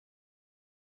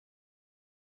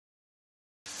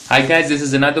Hi guys, this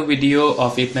is another video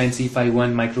of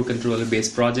 89C51 microcontroller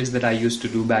based projects that I used to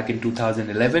do back in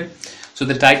 2011. So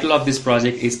the title of this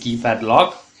project is Keypad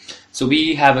Lock. So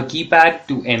we have a keypad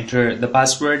to enter the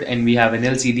password and we have an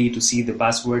LCD to see the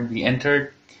password we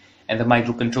entered, and the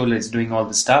microcontroller is doing all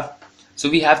the stuff. So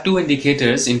we have two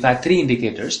indicators, in fact three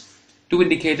indicators. Two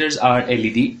indicators are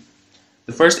LED.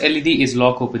 The first LED is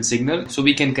lock open signal, so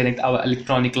we can connect our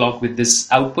electronic lock with this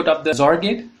output of the XOR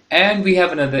gate. And we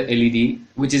have another LED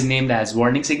which is named as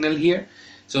warning signal here.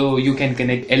 So you can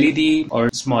connect LED or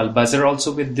small buzzer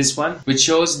also with this one, which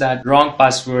shows that wrong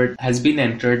password has been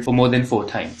entered for more than 4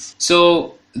 times.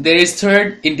 So there is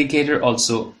third indicator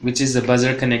also, which is a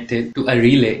buzzer connected to a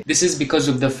relay. This is because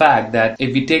of the fact that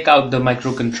if we take out the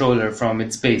microcontroller from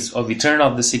its base, or we turn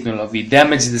off the signal, or we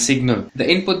damage the signal, the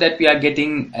input that we are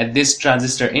getting at this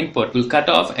transistor input will cut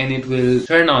off and it will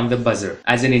turn on the buzzer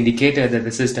as an indicator that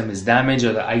the system is damaged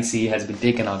or the IC has been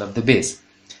taken out of the base.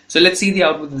 So let's see the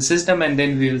output of the system and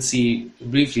then we will see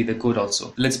briefly the code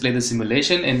also. Let's play the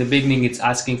simulation. In the beginning it's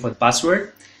asking for the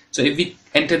password. So if we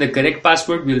enter the correct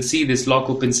password, we'll see this lock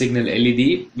open signal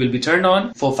LED will be turned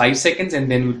on for 5 seconds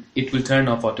and then it will turn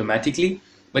off automatically.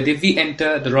 But if we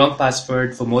enter the wrong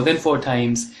password for more than 4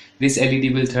 times, this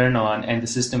LED will turn on and the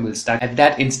system will start at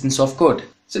that instance of code.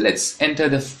 So let's enter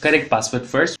the correct password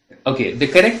first. Okay, the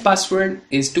correct password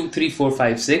is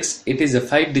 23456. It is a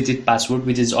 5-digit password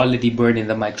which is already burned in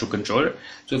the microcontroller.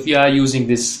 So if you are using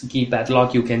this keypad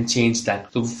lock, you can change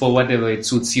that for whatever it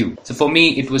suits you. So for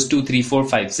me, it was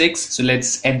 23456. So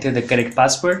let's enter the correct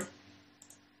password.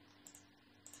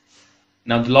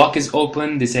 Now the lock is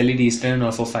open. This LED is turned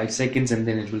on for 5 seconds and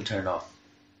then it will turn off.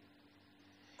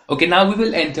 Okay, now we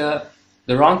will enter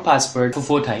the wrong password for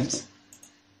 4 times.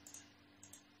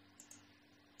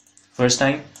 First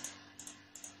time,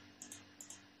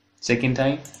 second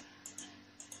time,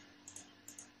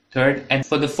 third, and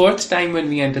for the 4th time when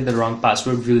we enter the wrong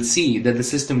password, we'll see that the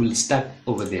system will stuck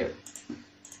over there.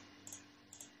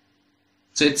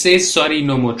 So it says sorry,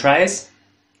 no more tries,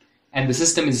 and the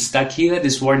system is stuck here.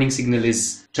 This warning signal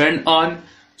is turned on.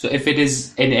 So if it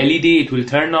is an LED, it will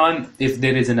turn on. If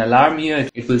there is an alarm here,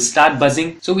 it will start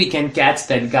buzzing. So we can catch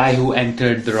that guy who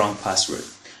entered the wrong password.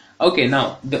 Okay,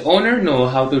 now the owner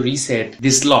knows how to reset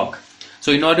this lock.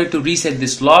 So in order to reset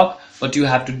this lock, what you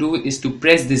have to do is to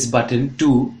press this button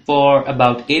 2 for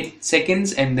about 8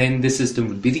 seconds and then the system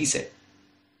will be reset.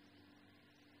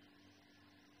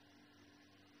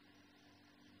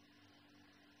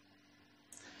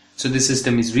 So the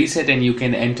system is reset and you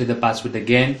can enter the password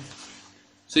again.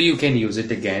 So you can use it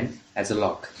again as a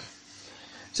lock.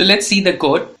 So let's see the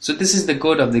code. So this is the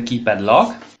code of the keypad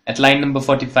lock. At line number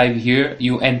 45 here,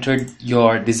 you entered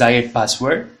your desired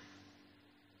password.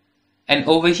 And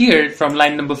over here, from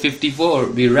line number 54,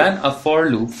 we run a for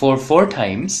loop for 4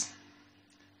 times.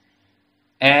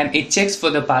 And it checks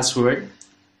for the password.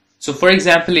 So for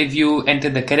example, if you enter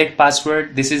the correct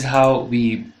password, this is how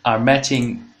we are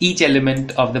matching each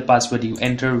element of the password you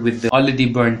enter with the already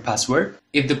burned password.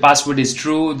 If the password is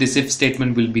true, this if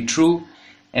statement will be true.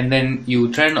 And then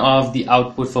you turn off the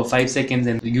output for 5 seconds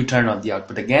and you turn off the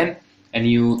output again and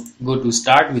you go to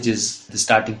start, which is the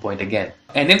starting point again.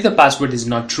 And if the password is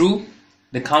not true,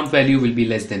 the count value will be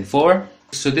less than 4.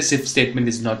 So this if statement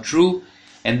is not true,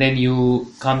 and then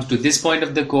you come to this point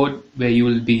of the code where you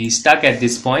will be stuck at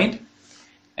this point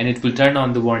and it will turn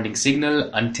on the warning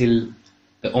signal until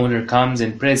the owner comes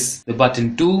and press the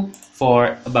button 2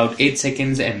 for about 8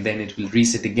 seconds and then it will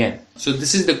reset again. So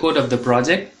this is the code of the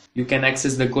project. You can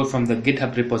access the code from the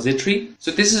GitHub repository. So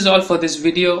this is all for this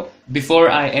video. Before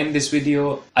I end this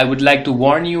video, I would like to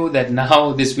warn you that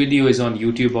now this video is on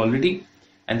YouTube already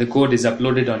and the code is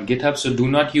uploaded on GitHub. So do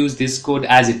not use this code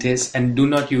as it is and do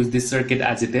not use this circuit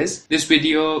as it is. This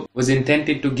video was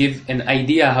intended to give an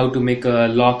idea how to make a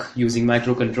lock using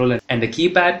microcontroller and a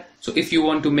keypad. So if you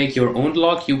want to make your own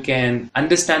lock, you can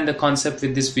understand the concept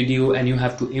with this video and you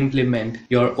have to implement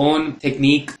your own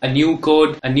technique, a new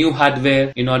code, a new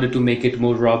hardware in order to make it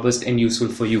more robust and useful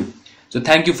for you. So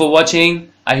thank you for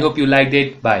watching. I hope you liked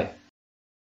it. Bye.